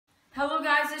Hello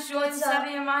guys, it's Jordan,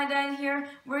 Savvy, and my dad here.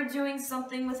 We're doing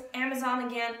something with Amazon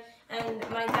again, and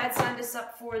my dad signed us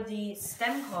up for the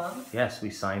STEM Club. Yes,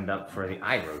 we signed up for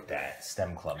I wrote that,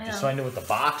 STEM Club, just so I knew what the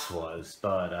box was,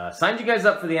 but signed you guys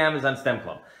up for the Amazon STEM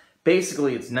Club.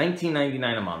 Basically, it's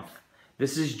 $19.99 a month.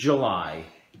 This is July.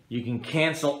 You can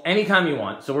cancel anytime you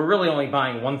want, so we're really only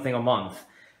buying one thing a month.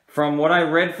 From what I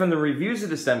read from the reviews of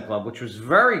the STEM Club, which was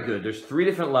very good, there's 3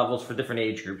 different levels for different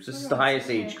age groups. This is the highest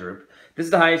age group. This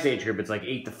is the highest age group. It's like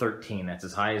 8 to 13. That's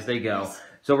as high as they go.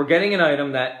 So we're getting an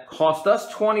item that cost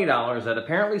us $20 that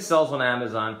apparently sells on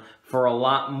Amazon for a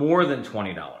lot more than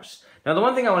 $20. Now, the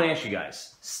one thing I want to ask you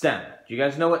guys, STEM. Do you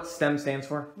guys know what STEM stands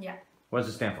for? Yeah. What does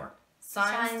it stand for?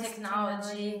 Science,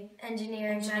 technology,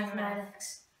 engineering,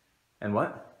 mathematics. And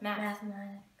what?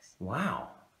 Mathematics. Wow.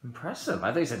 Impressive.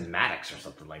 I thought you said Maddox or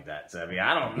something like that. So, I mean,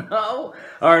 I don't know.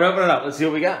 All right, open it up. Let's see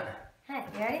what we got. Hey,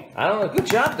 you ready? I don't know. Good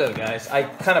job, though, guys. I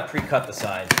kind of pre-cut the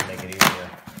sides to make it easier.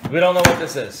 We don't know what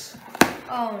this is.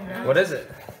 Oh, no. What is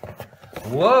it?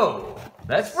 Whoa.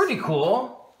 That's pretty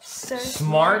cool.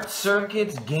 Smart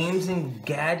Circuits, Games and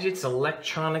Gadgets,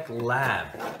 Electronic Lab.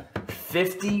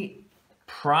 50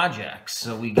 projects.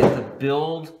 So we get to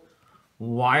build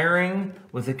wiring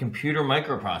with a computer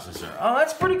microprocessor. Oh,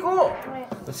 that's pretty cool.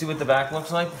 Let's see what the back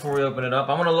looks like before we open it up.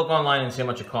 I'm going to look online and see how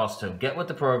much it costs to get with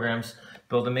the programs,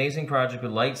 build amazing project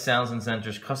with lights, sounds, and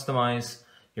sensors, customize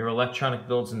your electronic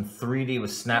builds in 3D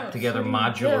with snap-together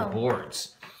modular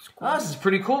boards. Oh, this is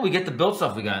pretty cool. We get to build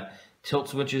stuff. We got tilt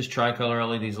switches, tricolor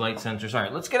LEDs, light sensors. All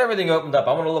right, let's get everything opened up.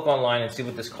 I want to look online and see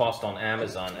what this costs on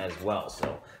Amazon as well.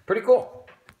 So, pretty cool.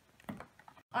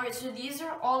 Alright, so these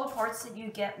are all the parts that you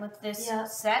get with this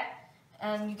set.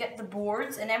 And you get the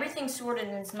boards, and everything's sorted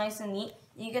and it's nice and neat.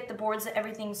 You get the boards that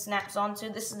everything snaps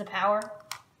onto. This is the power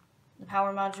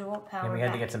module. And we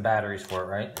had to get some batteries for it,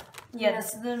 right? Yeah,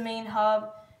 this is the main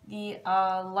hub. The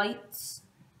lights.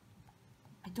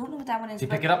 I don't know what that one is. If you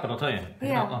pick it up, it'll tell you.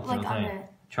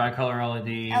 Tricolor LED,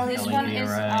 This LED one is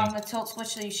array. a tilt switch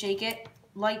so you shake it.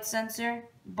 Light sensor,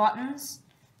 buttons.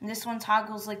 And this one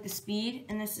toggles like the speed,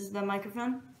 and this is the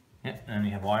microphone. Yep, and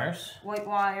you have wires. White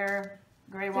wire,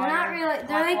 gray wire. They're not really,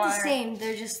 they're like wire, the same.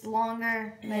 They're just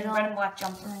longer, middle. red and black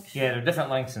jumper. Yeah, they're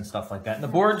different lengths and stuff like that. And the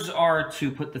boards are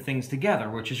to put the things together,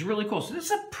 which is really cool. So this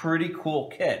is a pretty cool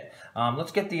kit.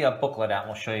 Let's get the booklet out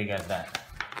and we'll show you guys that.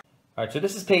 All right, so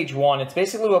this is page 1. It's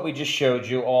basically what we just showed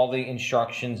you, all the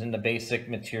instructions and the basic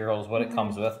materials, what it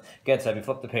comes with. Get Sebby,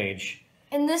 flip the page.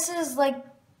 And this is like,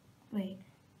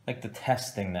 Like the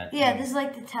testing that. Yeah, this is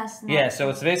like the test. Yeah, so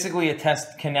it's basically a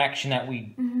test connection that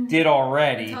we did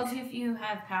already. It tells you if you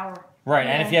have power. Right,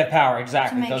 and if you have power,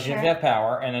 exactly. It tells you if sure. you have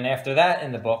power. And then after that,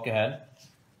 in the book, go ahead,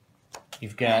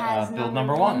 you've got build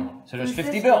number 1. So there's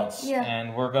 50 builds. Yeah.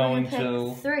 And we're going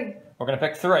to... 3. We're going to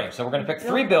pick 3. So we're going to pick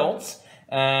 3 builds,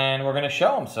 and we're going to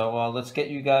show them. So let's get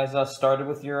you guys started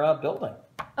with your building.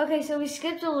 Okay, so we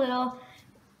skipped a little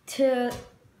to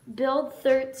build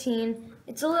 13.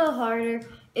 It's a little harder.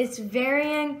 It's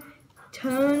varying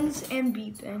tones and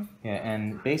beeping. Yeah,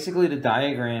 and basically the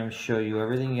diagrams show you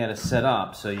everything you got to set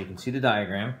up. So you can see the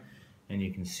diagram, and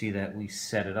you can see that we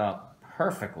set it up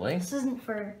perfectly. This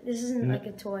isn't like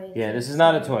a toy. Yeah, this is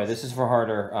not a toy. This is for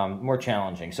harder, more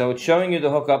challenging. So it's showing you the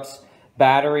hookups,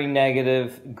 battery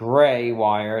negative gray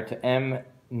wire to M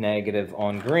negative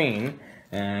on green.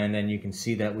 And then you can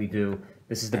see that we do,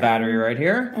 this is the battery right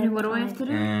here. And what do I have to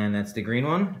do? And that's the green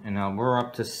one. And now we're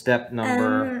up to step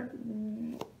number...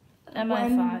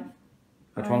 MI5.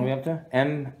 Which one are we up to?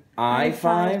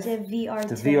 MI5 to VR2.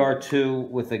 To VR2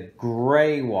 with a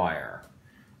gray wire.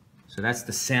 So that's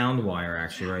the sound wire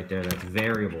actually right there. That's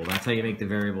variable. That's how you make the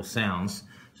variable sounds.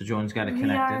 So Jordan's got it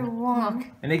connected.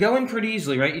 VR1. And they go in pretty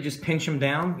easily, right? You just pinch them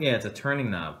down. Yeah, it's a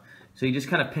turning knob. So you just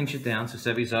kind of pinch it down. So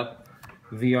Sebby's up.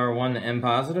 VR1 to M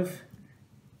positive.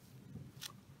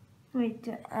 Wait,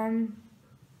 to M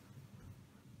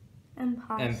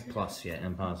positive. M plus, yeah,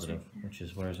 M positive. Which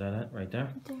is, where is that at? Right there?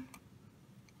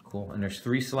 Cool. And there's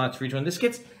 3 slots for each one. So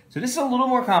this is a little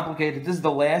more complicated. This is the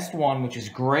last one, which is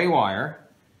gray wire.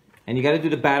 And you got to do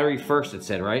the battery first, it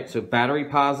said, right? So battery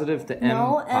positive to M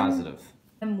positive.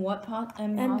 M what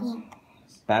M positive?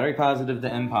 Battery positive to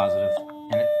M positive.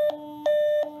 And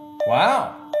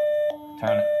wow.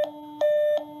 Turn it.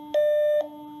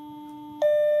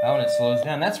 Oh, and it slows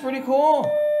down. That's pretty cool.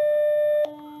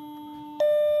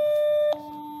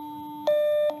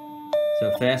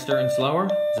 So faster and slower?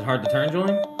 Is it hard to turn,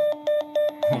 Julian?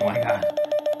 Oh my god.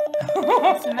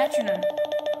 It's a metronome.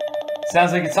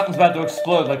 Sounds like something's about to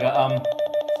explode, like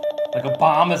a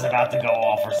bomb is about to go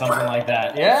off or something like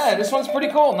that. Yeah, this one's pretty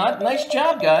cool. Nice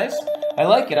job, guys. I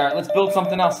like it. All right, let's build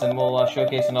something else and we'll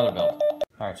showcase another build.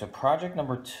 All right, so project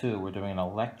number 2, we're doing an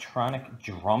electronic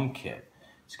drum kit.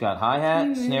 It's got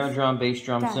hi-hat, snare drum, bass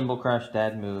drum, cymbal crash,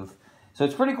 dad move. So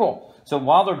it's pretty cool. So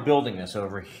while they're building this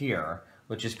over here,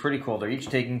 which is pretty cool, they're each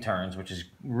taking turns, which is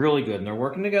really good, and they're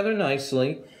working together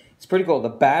nicely. It's pretty cool. The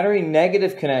battery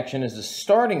negative connection is the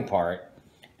starting part,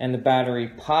 and the battery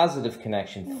positive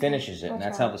connection finishes it, and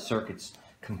that's how the circuit's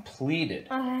completed.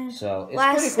 So it's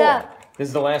pretty cool. This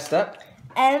is the last step?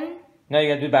 M. No, you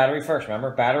gotta do battery first,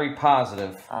 remember? Battery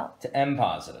positive to M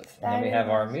positive. And then we have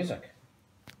our music.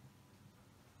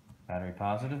 Battery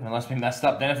positive, unless we messed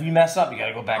up. Then if you mess up, you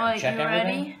gotta go back and check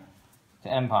everything. Ready? To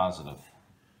M positive.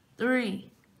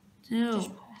 3,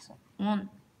 2, 1.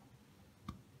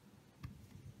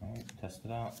 Alright, test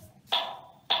it out.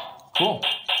 Cool.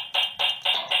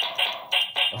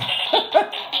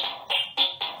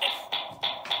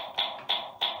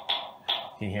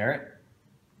 Can you hear it?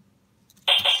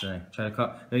 Let's see. Try to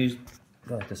cut. No, you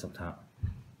go like this up top.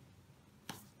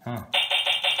 Huh.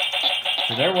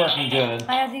 So they're working good.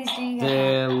 I have these.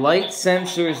 The light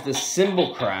sensors, the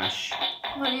cymbal crash.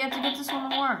 But you have to get this one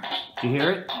to work. Do you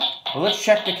hear it? Well, let's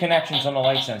check the connections on the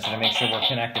light sensor to make sure we're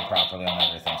connected properly on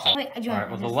everything. So, wait, all right,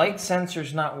 well, the light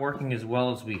sensor's not working as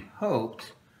well as we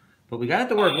hoped, but we got it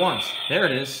to work once. There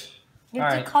it is. You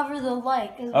have to cover the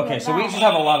light. Okay, so we just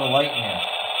have a lot of light in here.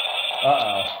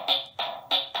 Uh-oh.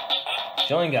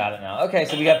 Jillian got it now. Okay,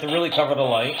 so we have to really cover the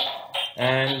light,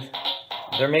 and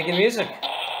they're making music.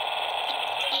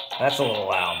 That's a little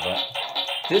loud, but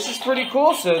this is pretty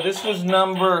cool. So this was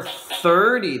number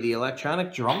 30, the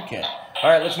electronic drum kit. All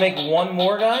right, let's make one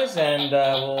more, guys, and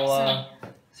we'll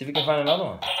see if we can find another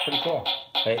one. Pretty cool.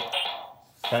 Wait,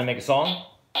 trying to make a song?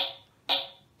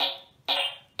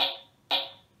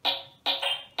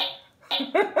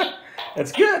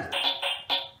 That's good.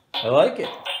 I like it.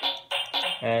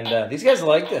 And these guys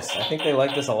like this. I think they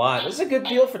like this a lot. This is a good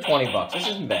deal for 20 bucks. This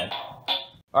isn't bad.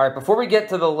 All right, before we get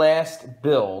to the last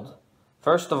build,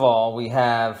 first of all, we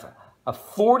have a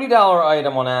 $40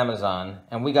 item on Amazon,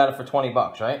 and we got it for 20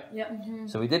 bucks, right? Yep.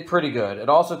 So we did pretty good. It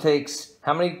also takes,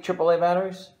 how many AAA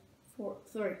batteries?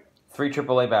 3. 3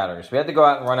 AAA batteries. We had to go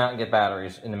out and run out and get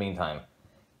batteries in the meantime.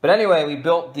 But anyway, we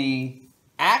built the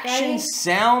Action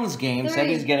Sounds game.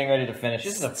 Sebby's getting ready to finish.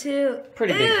 This is a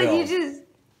pretty big build. You just...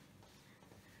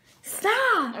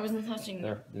 Stop! I wasn't touching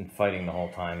them. They've been fighting the whole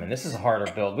time, and this is a harder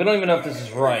build. We don't even know if this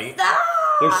is right. Stop!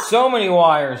 There's so many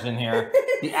wires in here.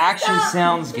 The Action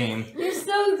Sounds game. You're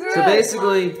so gross. So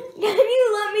basically, can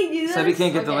you let me do this? Sebby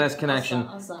can't get the last connection.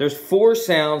 There's 4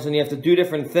 sounds, and you have to do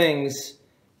different things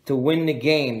to win the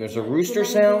game. There's a rooster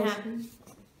sound,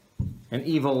 an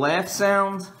evil laugh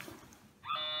sound.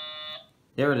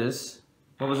 There it is.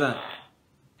 What was that?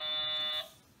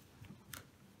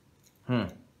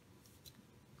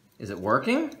 Is it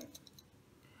working?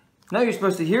 No, you're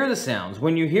supposed to hear the sounds.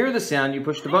 When you hear the sound, you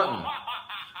push the button.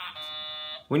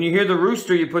 When you hear the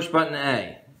rooster, you push button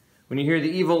A. When you hear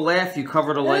the evil laugh, you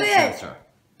cover the light sensor.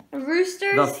 The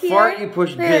rooster The fart, you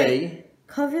push B.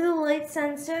 Cover the light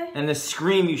sensor. And the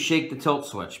scream, you shake the tilt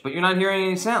switch. But you're not hearing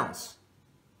any sounds.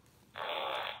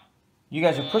 You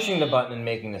guys are pushing the button and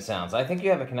making the sounds. I think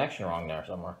you have a connection wrong there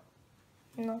somewhere.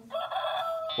 No.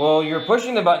 Well, you're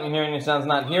pushing the button and hearing the sounds,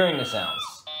 not hearing the sounds.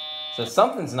 So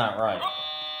something's not right.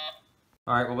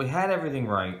 All right, well, we had everything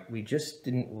right. We just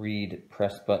didn't read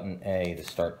press button A to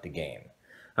start the game.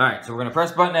 All right, so we're going to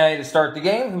press button A to start the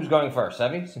game. Who's going first?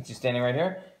 Sebby, since he's standing right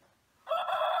here.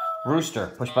 Rooster,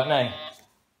 push button A.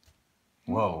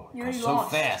 Whoa, so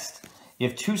fast. You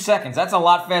have 2 seconds. That's a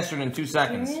lot faster than 2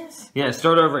 seconds. Serious? Yeah,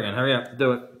 start over again. Hurry up.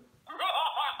 Do it.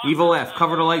 Evil F.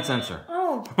 Cover the light sensor. Oh.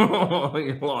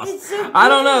 You're lost. It's so I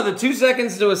don't know. The 2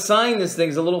 seconds to assign this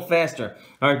thing's a little faster.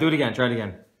 All right, do it again. Try it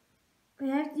again.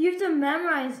 You have to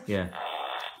memorize. Yeah.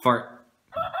 Fart.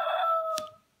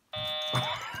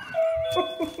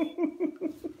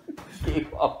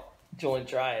 Gave up. Julian,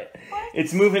 try it. What?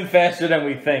 It's moving faster than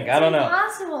we think. I don't know.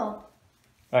 It's impossible.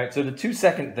 All right, so the 2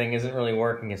 second thing isn't really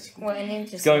working. It's going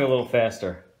a little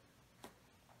faster.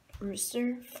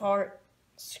 Rooster, fart,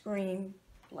 scream,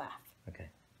 laugh. Okay.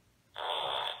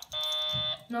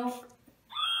 No.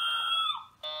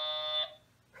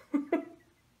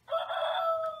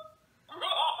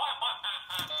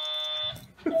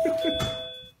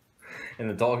 And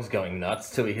the dog's going nuts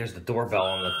till he hears the doorbell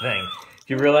on the thing.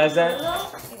 Do you realize that?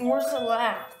 Where's the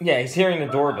laugh? Yeah, he's hearing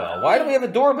the doorbell. Why do we have a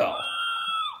doorbell?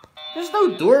 There's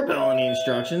no doorbell in the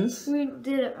instructions. We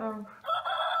did it wrong.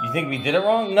 You think we did it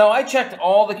wrong? No, I checked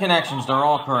all the connections. They're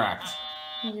all correct.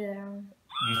 We did it wrong.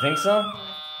 You think so?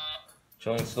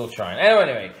 Julian's still trying.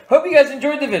 Anyway, hope you guys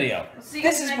enjoyed the video.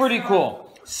 This is pretty cool.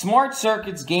 Smart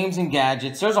circuits, games, and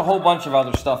gadgets. There's a whole bunch of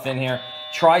other stuff in here.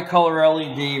 tricolor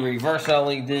LED, reverse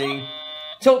LED,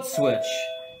 tilt switch,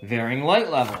 varying light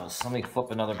levels. Let me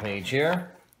flip another page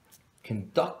here.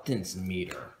 Conductance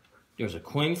meter. There's a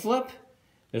coin flip.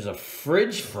 There's a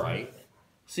fridge fright.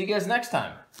 See you guys next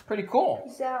time. Pretty cool.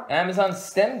 Peace out. Amazon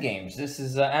STEM games. This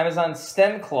is Amazon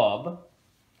STEM Club.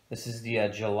 This is the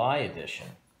July edition.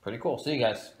 Pretty cool. See you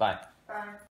guys. Bye. Bye.